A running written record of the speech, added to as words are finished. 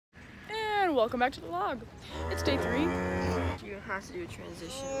and welcome back to the vlog. It's day 3. You don't have to do a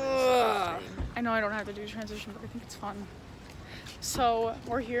transition. I know I don't have to do a transition, but I think it's fun. So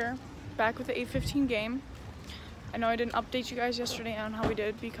we're here, back with the 8:15 game. I know I didn't update you guys yesterday on how we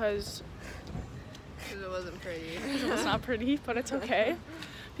did because it wasn't pretty. it was not pretty, but it's okay.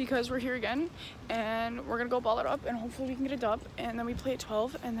 Because we're here again, and we're gonna go ball it up, and hopefully we can get a dub, and then we play at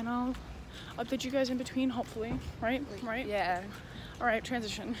 12, and then I'll update you guys in between, hopefully, right? Yeah. All right,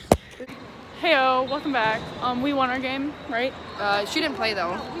 transition. Heyo, welcome back. We won our game, right? She didn't play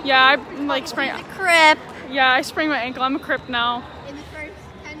though. Yeah, I like sprained. Crip. Yeah, I sprained my ankle. I'm a crip now. In the first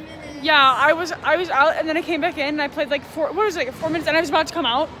 10 minutes. Yeah, I was out, and then I came back in, and I played like 4 minutes, and I was about to come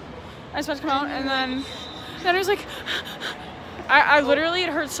out. And then I was like, I literally, it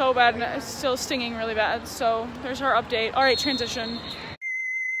hurt so bad, and it's still stinging really bad. So there's our update. All right, transition.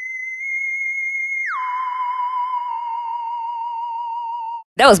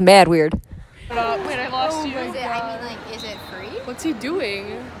 That was mad weird. Wait, I lost you. Is it free? What's he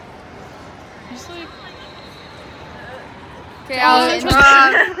doing? Just like, Okay, Alex.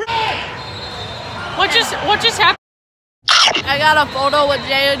 what just happened? I got a photo with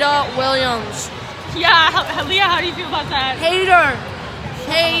Jada Williams. Yeah, Leah, how do you feel about that? Hater.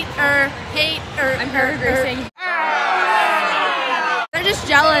 I'm Paraphrasing. They're just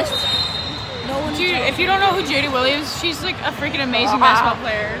jealous. Dude, if you don't know who Jada Williams, she's like a freaking amazing basketball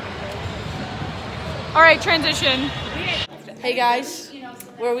player. All right, transition. Hey guys,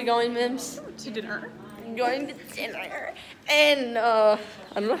 where are we going, Mims? To dinner. I'm going to dinner. And I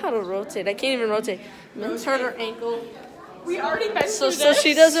don't know how to rotate. I can't even rotate. Mims hurt her ankle. We already been So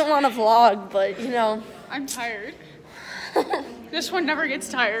she doesn't want to vlog, but you know. I'm tired. This one never gets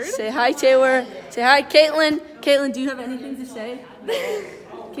tired. Say hi, Taylor. Say hi, Caitlin. Caitlin, do you have anything to say?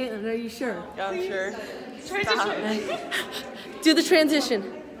 Caitlin, are you sure? Yeah, I'm sure. Transition. Do the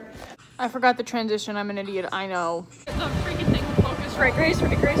transition. I forgot the transition. I'm an idiot. I know. The freaking thing with focus. Right, Grace.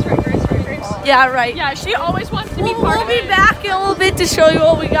 Yeah, right. Yeah, she always wants to be part We'll of be it. back in a little bit to show you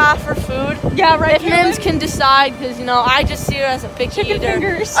what we got for food. Yeah, right. If Mims can decide, because, you know, I just see her as a picky Chicken eater.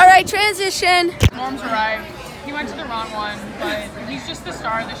 fingers. All right, transition. Norm's arrived. He went to the wrong one, but he's just the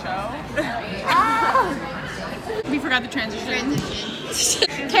star of the show. We forgot the transition.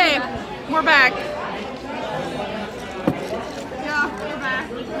 Okay, we're back. Yeah, we're back.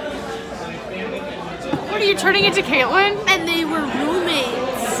 What are you turning into Caitlin? And they were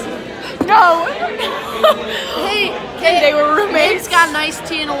roommates. No. Hey, And they were roommates. Mims got nice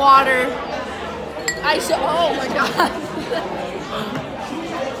tea and water. Oh my god.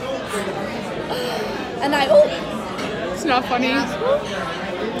 And It's not funny.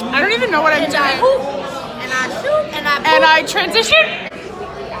 I don't even know what I'm doing. And I transition.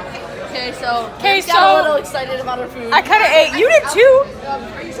 Okay, so Okay, Mims got a little excited about her food. I kind of ate. You did too.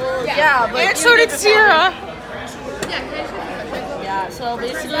 Yeah, but And so did Sierra. yeah, so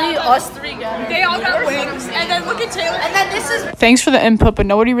basically us 3 got They all got wings. And then look at Taylor. And then this is Thanks for the input, but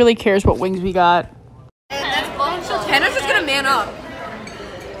nobody really cares what wings we got. Tanner's just gonna man up.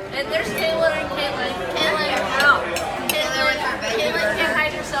 And there's Taylor and Caitlin. Caitlin can't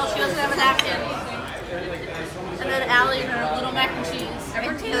hide herself. She doesn't have a napkin. And then Allie, her little mac and cheese.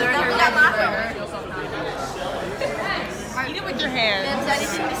 Taylor and her locker. Eat it with your hands. Mims,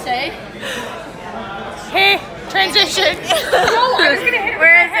 anything to say? Hey, transition. Where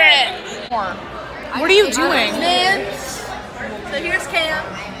is it? What are you doing? Mims. So here's Cam.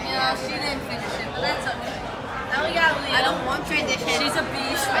 Yeah, she didn't finish it, but that's okay. Now we got Leah. I don't want transition. She's a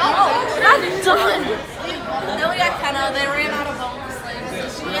beast. Oh, we're not done. Then we got Kenna. They ran out of boneless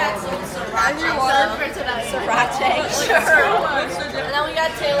legs. So she had some sriracha for tonight. Sriracha. Sure. And then we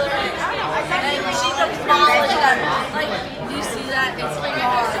got Taylor. And she demolished that. Like, do you see that? It's like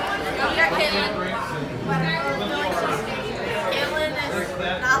hard. Then we got Caitlin. Caitlin is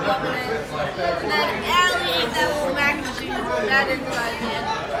not loving it. And then Allie ate that little mac and cheese. That didn't like it.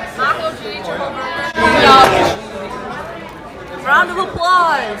 Mako G, triple burger. Round of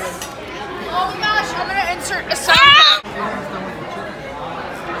applause. Oh my gosh, I'm gonna insert a sound.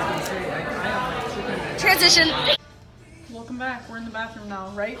 Transition. Welcome back. We're in the bathroom now,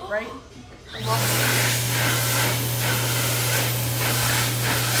 right?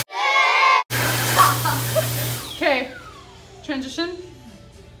 Okay, transition.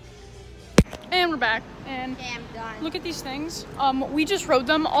 And we're back. And Okay, I'm done. look at these things. We just rode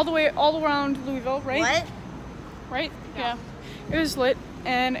them all around Louisville, right? What? Right? Yeah. It was lit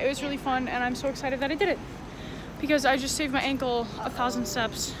and it was really fun, and I'm so excited that I did it because I just saved my ankle 1,000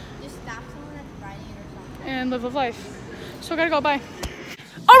 steps Just stop someone that's riding it or something. and live life. So I gotta go. Bye.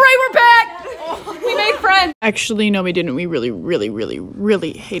 All right, we're back. We made friends. Actually, no, we didn't. We really, really, really,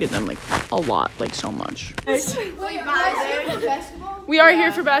 really hated them like a lot, like so much. We are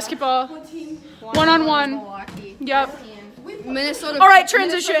here for basketball. One-on-one. Yep. Minnesota. All right,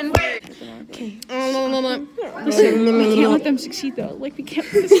 transition. Okay. Listen, we can't let them succeed though. Like we can't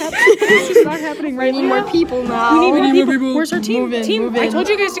let this happen. This is not happening right now. We need more people now. We need more people. Where's our team? Move in. I told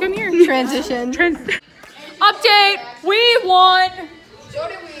you guys to come here. Transition. Update. We won. So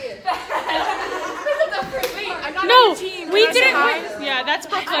did we. No, we didn't win. Yeah, that's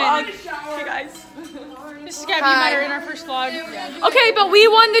Brooklyn. Hey guys. This is Gabby. You met her in our first vlog. Okay, but we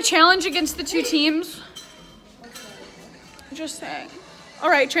won the challenge against the 2 teams. Just saying. All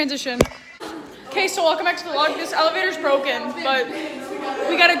right, transition. Okay, so welcome back to the vlog. This elevator's broken, but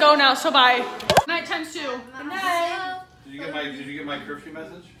we gotta go now. So bye. Night times 2. Good night. Did you get my curfew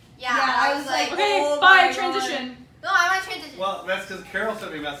message? Yeah, I was like, Okay, oh bye. my Transition. God. No, I want transition. Well, that's because Carol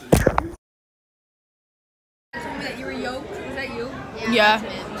sent me a message. Told me that you were yoked. Was that you? Yeah.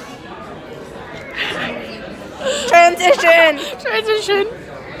 Transition. Transition.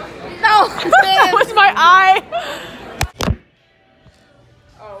 No. That was my eye.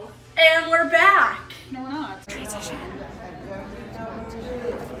 And we're back. No, we're not. Transition.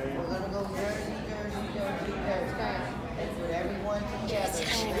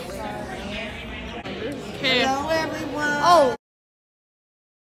 Okay. Hello, everyone.